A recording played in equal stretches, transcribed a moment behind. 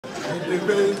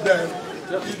independent,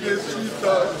 independent, yes,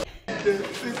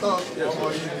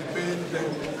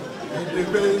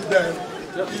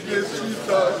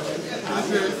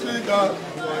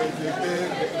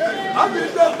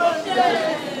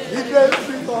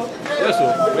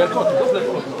 sir. We are caught. Just let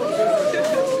go.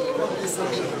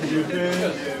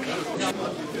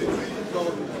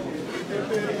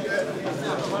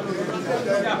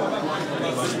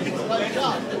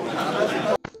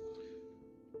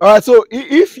 All right, so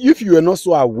if you were not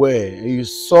so aware, you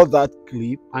saw that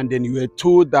clip and then you were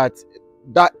told that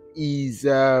that is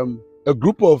a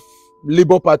group of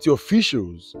Labour Party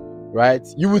officials, right?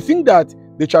 You would think that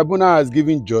the tribunal has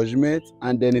given judgment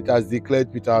and then it has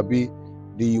declared Peter Obi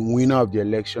the winner of the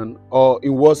election, or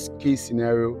in worst case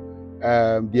scenario,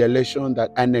 the election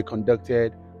that INEC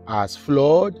conducted has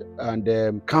flawed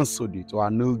and cancelled it or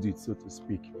annulled it, so to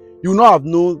speak. You would not have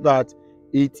known that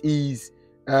it is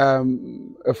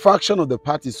a faction of the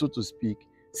party, so to speak,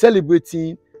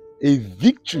 celebrating a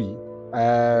victory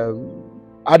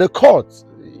at the court,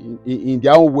 in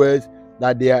their own words,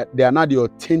 that they are not the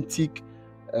authentic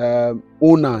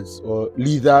owners or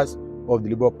leaders of the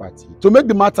Labour Party. To make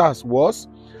the matters worse,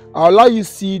 I'll allow you to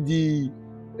see the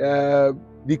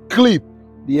clip,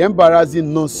 the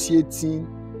embarrassing, nauseating,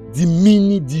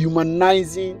 demeaning,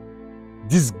 dehumanizing,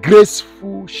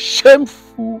 disgraceful,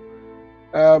 shameful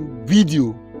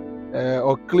video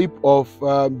or clip of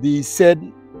the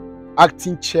said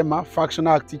acting chairman,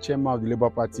 factional acting chairman of the Labour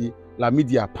Party,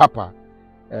 Lamidi Apapa.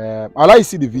 I'll let you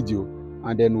see the video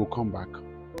and then we'll come back.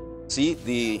 See,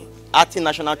 the acting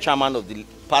national chairman of the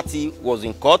party was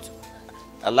in court,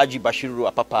 Alhaji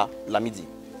Bashiru Apapa Lamidi.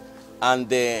 And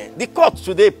the court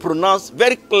today pronounced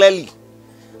very clearly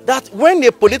that when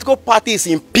a political party is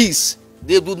in peace,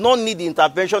 they do not need the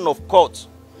intervention of court.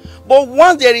 But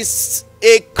once there is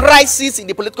a crisis in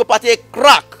the political party, a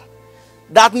crack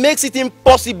that makes it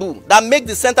impossible, that makes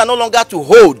the center no longer to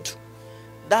hold,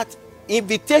 that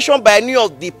invitation by any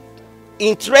of the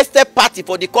interested party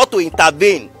for the court to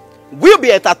intervene will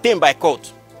be entertained by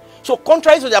court. So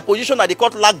contrary to their position that the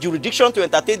court lacked jurisdiction to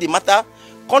entertain the matter,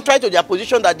 contrary to their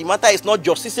position that the matter is not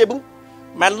justiciable,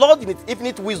 my Lord in its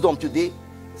infinite wisdom today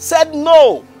said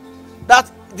no,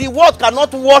 that the world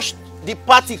cannot watch the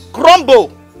party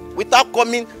crumble without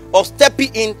coming or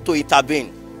stepping in to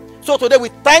intervene. So today we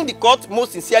thank the court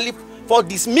most sincerely for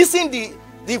dismissing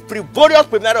the frivolous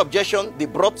preliminary objection they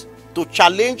brought to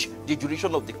challenge the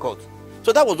jurisdiction of the court.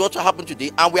 So that was what happened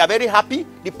today, and we are very happy.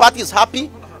 The party is happy,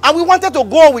 and we wanted to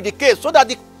go on with the case so that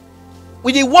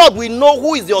with the world we know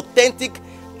who is the authentic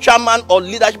chairman or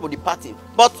leadership of the party.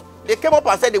 But they came up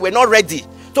and said they were not ready.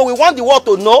 So we want the world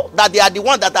to know that they are the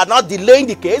ones that are now delaying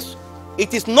the case.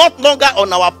 It is not longer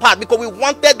on our part because we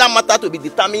wanted that matter to be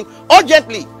determined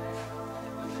urgently.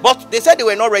 But they said they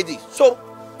were not ready. So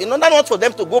in order not for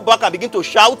them to go back and begin to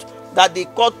shout that the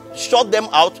court shut them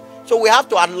out, so we have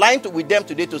to align with them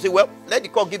today to say, well, let the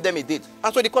court give them a date.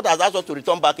 And so the court has asked us to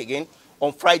return back again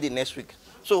on Friday next week.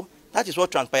 So that is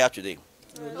what transpired today.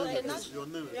 Your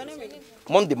name?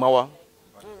 Monday Mawa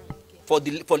for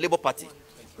Labour Party.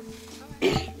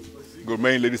 Good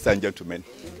morning, ladies and gentlemen.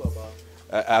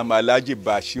 I'm Alhaji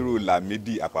Bashiru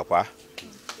Lamidi Apapa,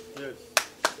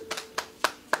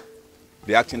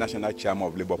 the acting national chairman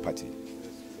of Labour Party.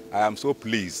 I am so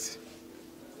pleased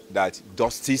that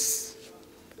justice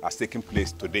has taken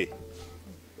place today.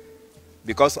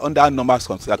 Because under normal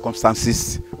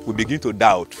circumstances, we begin to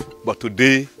doubt. But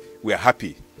today, we are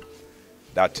happy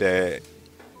that the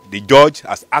judge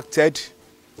has acted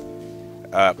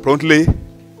promptly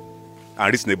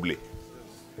and reasonably.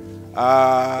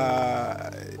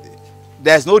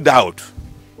 There's no doubt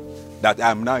that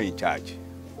I am now in charge.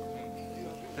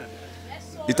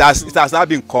 It has now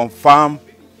been confirmed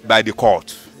by the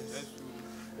court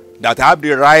that I have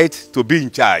the right to be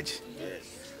in charge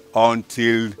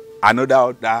until another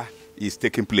order is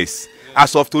taking place.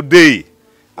 As of today,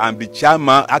 I'm the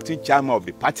chairman, acting chairman of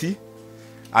the party,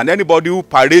 and anybody who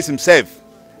parades himself,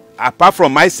 apart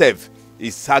from myself,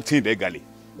 is acting legally.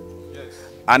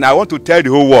 And I want to tell the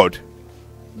whole world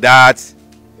that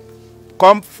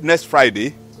come next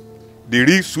Friday, the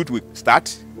real suit will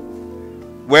start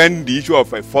when the issue of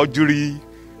forgery,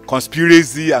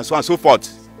 conspiracy, and so on and so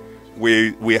forth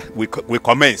will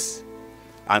commence.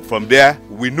 And from there,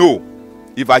 we know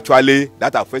if actually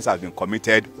that offense has been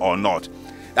committed or not.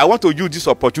 I want to use this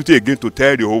opportunity again to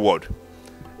tell the whole world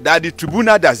that the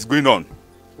tribunal that's going on,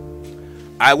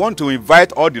 I want to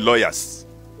invite all the lawyers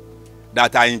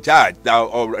that are in charge, that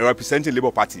are representing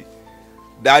Labour Party,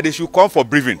 that they should come for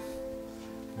briefing.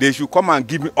 They should come and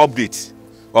give me updates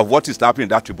of what is happening in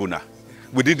that tribunal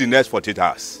within the next 48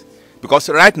 hours. Because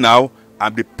right now,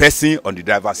 I'm the person on the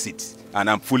driver's seat, and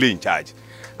I'm fully in charge.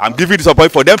 I'm giving this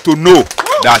opportunity for them to know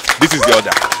that this is the order.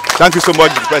 Thank you so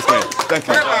much, Mr. President. Thank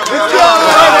you.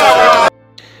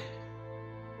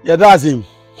 Yeah, that's him.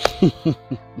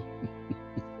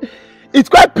 It's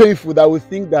quite painful that we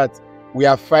think that we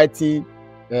are fighting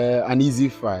an easy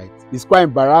fight. It's quite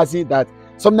embarrassing that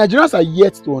some Nigerians are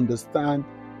yet to understand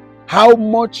how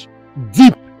much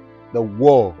deep the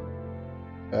war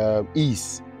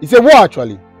is. It's a war,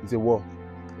 actually. It's a war.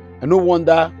 And no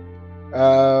wonder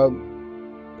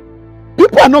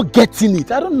people are not getting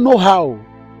it. I don't know how.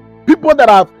 People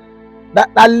that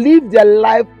live their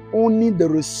life owning the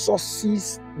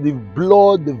resources, the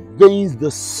blood, the veins, the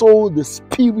soul, the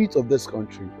spirit of this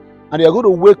country. And they are going to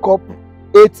wake up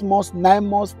 8 months, 9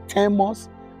 months, 10 months,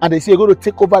 and they say you're going to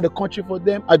take over the country for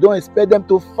them. I don't expect them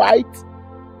to fight.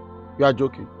 You are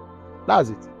joking. That's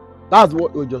it. That's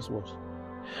what we just watched.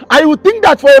 And you think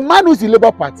that for a man who's in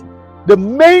Labour Party, the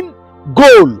main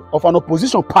goal of an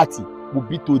opposition party would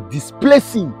be to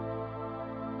displacing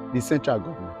the central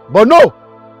government. But no,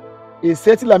 a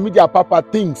certain media papa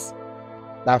thinks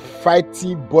that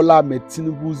fighting Bola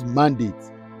Tinubu's mandate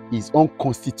is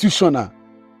unconstitutional,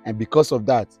 and because of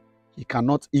that, he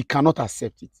cannot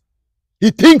accept it. He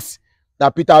thinks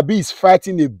that Peter Obi is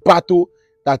fighting a battle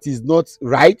that is not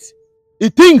right. He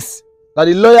thinks that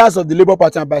the lawyers of the Labour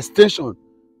Party, and by extension,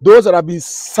 those that have been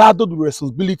saddled with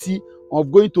responsibility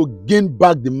of going to gain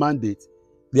back the mandate,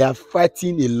 they are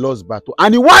fighting a lost battle.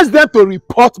 And he wants them to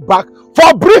report back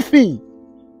for briefing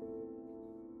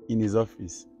in his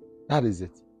office. That is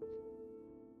it.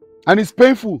 And it's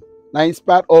painful. Now, in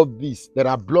spite of this, there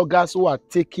are bloggers who are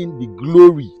taking the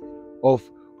glory of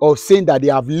saying that they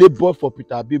have labored for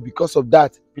Peter Obi. Because of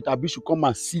that, Peter Obi should come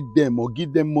and see them or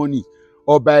give them money.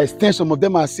 Or by extension, some of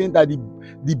them are saying that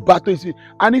the battle is...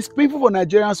 And it's painful for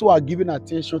Nigerians who are giving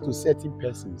attention to certain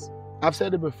persons. I've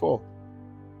said it before.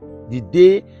 The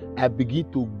day I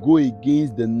begin to go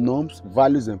against the norms,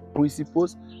 values, and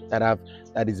principles that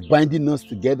is binding us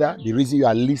together, the reason you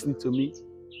are listening to me,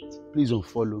 please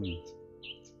unfollow me.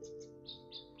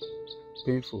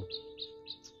 Painful.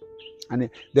 And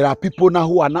there are people now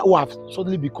who have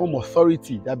suddenly become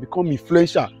authority, they have become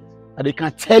influential, and they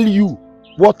can tell you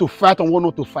what to fight and what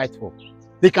not to fight for.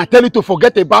 They can tell you to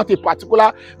forget about a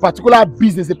particular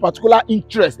business, a particular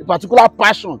interest, a particular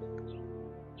passion.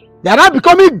 They are not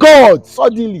becoming God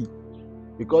suddenly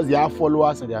because they have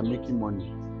followers and they are making money.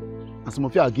 And some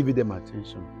of you are giving them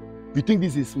attention. You think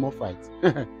this is a small fight?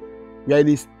 We are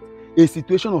in a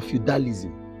situation of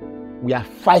feudalism. We are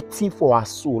fighting for our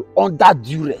soul under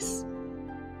duress.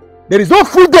 There is no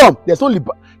freedom. There's no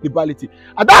liberality.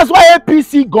 And that's why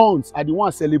APC guns are the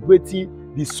ones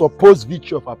celebrating the supposed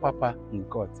victory of our papa in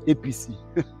court. APC.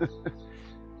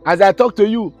 As I talk to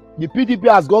you, the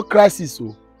PDP has got crisis.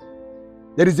 So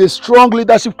there is a strong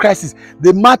leadership crisis.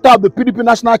 The matter of the PDP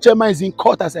national chairman is in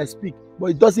court as I speak.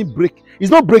 But it doesn't break.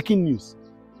 It's not breaking news.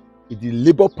 It's the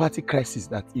Labour Party crisis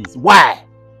that is. Why?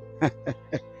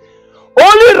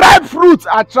 Only ripe fruits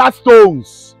attract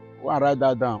stones. Go and write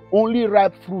that down. Only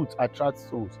ripe fruits attract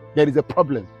stones. There is a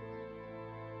problem.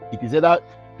 It is either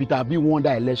Peter Obi won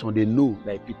that election. They know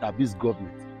that Peter Obi's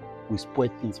government will spoil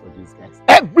things for these guys.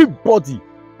 Everybody.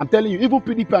 I'm telling you, even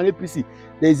PDP and APC,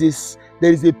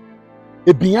 there is a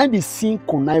behind the scene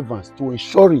connivance to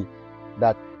ensuring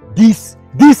that this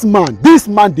man, this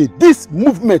mandate, this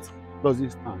movement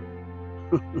doesn't stand.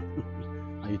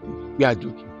 And you think we are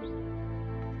joking.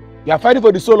 We are fighting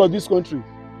for the soul of this country.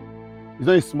 It's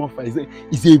not a small fight.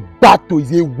 It's a battle.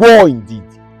 It's a war indeed.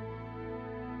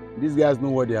 These guys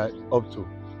know what they are up to.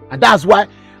 And that's why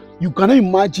you cannot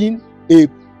imagine a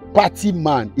party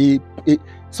man,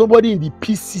 somebody in the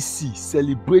PCC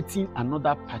celebrating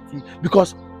another party.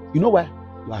 Because you know why?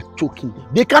 You are choking them.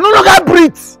 They can no longer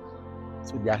breathe.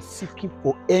 So they are seeking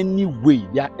for any way.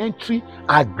 Their entry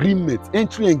agreement,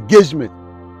 entry engagement.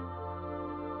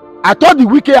 I thought the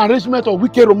wicked arrangement of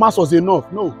wicked romance was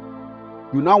enough. No.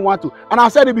 You now want to. And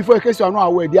I've said it before in case you are not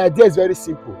aware. The idea is very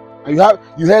simple. And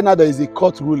you heard now there is a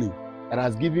court ruling that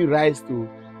has given rise to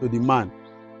the man.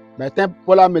 By the time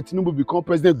Bola Tinubu become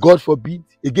president, God forbid,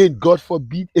 again, God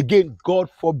forbid, again, God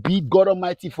forbid, God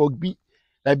Almighty forbid,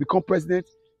 that he become president,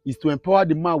 is to empower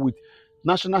the man with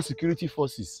national security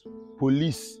forces,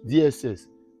 police, DSS,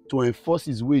 to enforce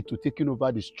his way to taking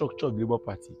over the structure of the Labour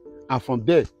Party. And from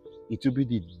there, it will be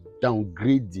the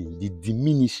downgrading, the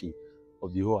diminishing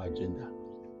of the whole agenda.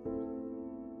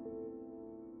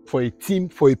 For a team,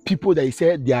 for a people that he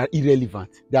said they are irrelevant,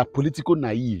 they are political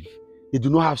naive, they do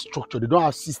not have structure, they don't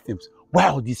have systems. Why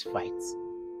all these fights?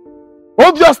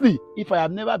 Obviously, if I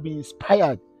have never been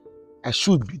inspired, I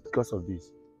should be because of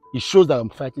this. It shows that I'm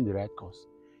fighting the right cause.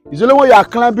 It's only when you are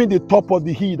climbing the top of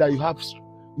the hill that you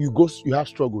have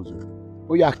struggles.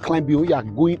 When you are climbing, when you are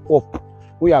going up,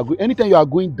 when you are anytime you are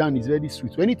going down is very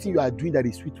sweet. So anything you are doing that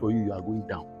is sweet for you, you are going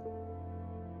down.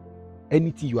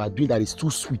 Anything you are doing that is too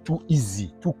sweet, too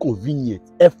easy, too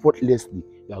convenient, effortlessly,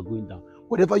 you are going down.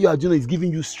 Whatever you are doing is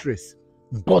giving you stress,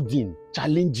 burden,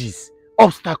 challenges,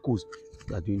 obstacles,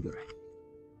 you are doing the right.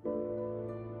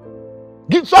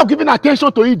 Stop giving attention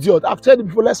to idiots. I've said it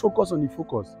before, let's focus on the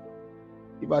focus.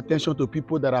 Give attention to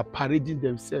people that are parading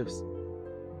themselves,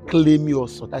 claiming or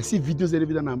sort. I see videos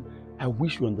every day and I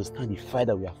wish you understand the fight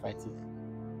that we are fighting.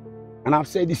 And I've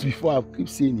said this before, I keep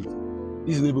saying it.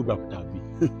 This is never about Peter B.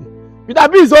 Peter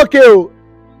B is okay. Oh.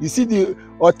 You see the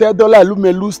Hotel Dollar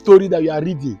Lumelu story that you are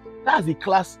reading. That's the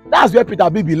class. That's where Peter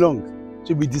B belongs.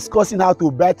 Should be discussing how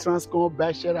to buy Transcom,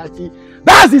 buy Sheraton.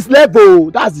 That's his level.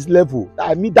 That's his level.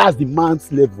 I mean, that's the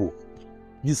man's level.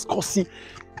 Discussing,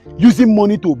 using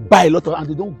money to buy a lot of, and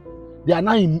they don't. They are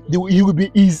now. He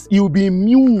will be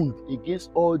immune against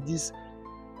all these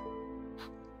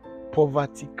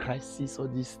poverty, crisis, all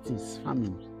these things,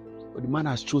 famine. But the man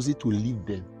has chosen to leave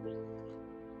them.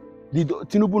 Did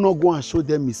Tinubu not go and show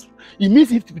them his? It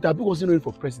means if Peter B wasn't running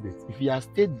for president, if he had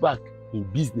stayed back in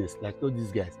business like all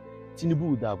these guys,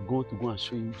 Tinubu would have gone to go and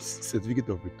show him certificate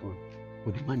of return.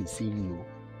 But the man is saying no.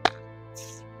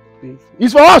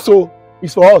 It's for us, oh,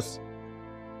 it's for us.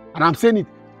 And I'm saying it.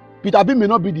 Peter B may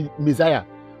not be the Messiah,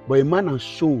 but the man has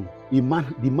shown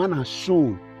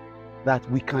that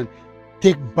we can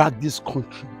take back this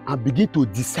country and begin to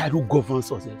decide who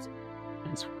governs us.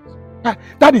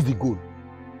 That is the goal.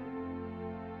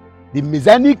 The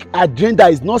Messianic agenda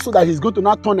is not so that he's going to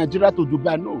now turn Nigeria to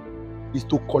Dubai. No. It's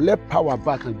to collect power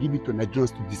back and give it to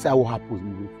Nigerians to decide what happens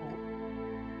moving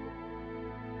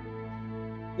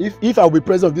forward. If I will be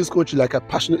president of this country like I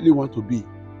passionately want to be,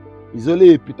 it's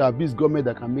only Peter B's government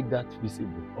that can make that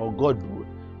feasible. Or God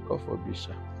forbid.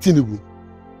 Tinubu,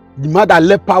 the man that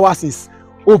left power since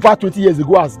over 20 years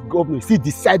ago as governor, is still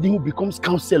deciding who becomes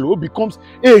councillor, who becomes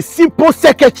a simple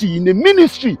secretary in a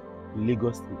ministry in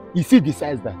Lagos State. He still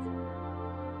decides that.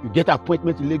 You get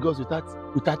appointment in Lagos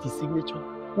without his signature.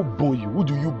 Who born you? Who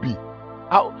do you be?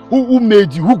 Who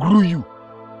made you? Who grew you?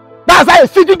 That's why a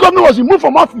city governor was removed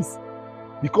from office.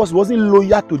 Because he wasn't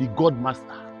loyal to the God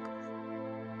Master.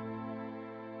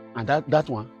 And that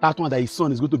one that his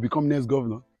son is going to become next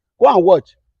governor. Go and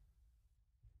watch.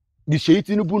 The Sheikh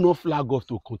Tinubu no flag off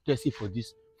to contesting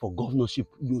for governorship.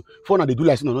 For now they do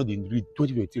like no, not in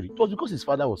 2023. It was because his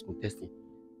father was contesting.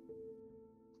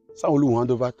 Someone will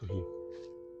hand over to him.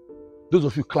 Those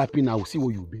of you clapping now will see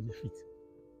what you benefit.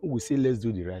 We will say, let's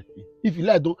do the right thing. If you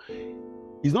like, don't.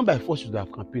 It's not by force you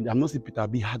have campaigned. I'm not saying Peter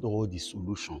B had all the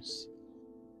solutions.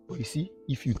 But you see,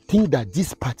 if you think that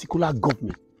this particular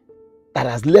government that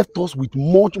has left us with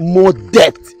much more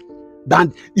debt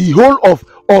than the whole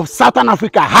of Southern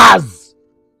Africa has.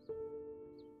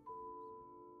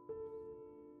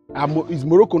 Is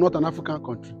Morocco not an African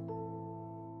country?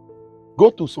 Go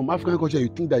to some African country and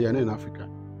you think that you're not in Africa.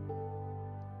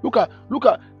 Look at oh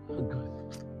God.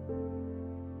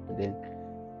 Then,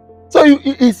 so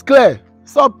it's clear.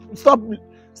 Stop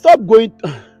going.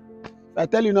 I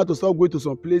tell you not to stop going to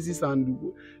some places and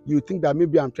you think that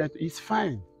maybe I'm trying to. It's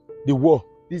fine. The war.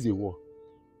 This is a war.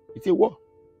 It's a war.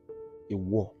 A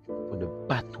war for the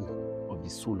battle of the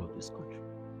soul of this country.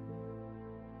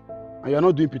 And you're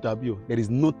not doing Peter B. There is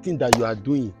nothing that you are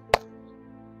doing.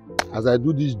 As I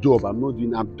do this job,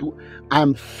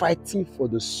 I'm fighting for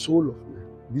the soul of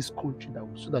this country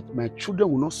so that my children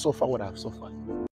will not suffer what I've suffered.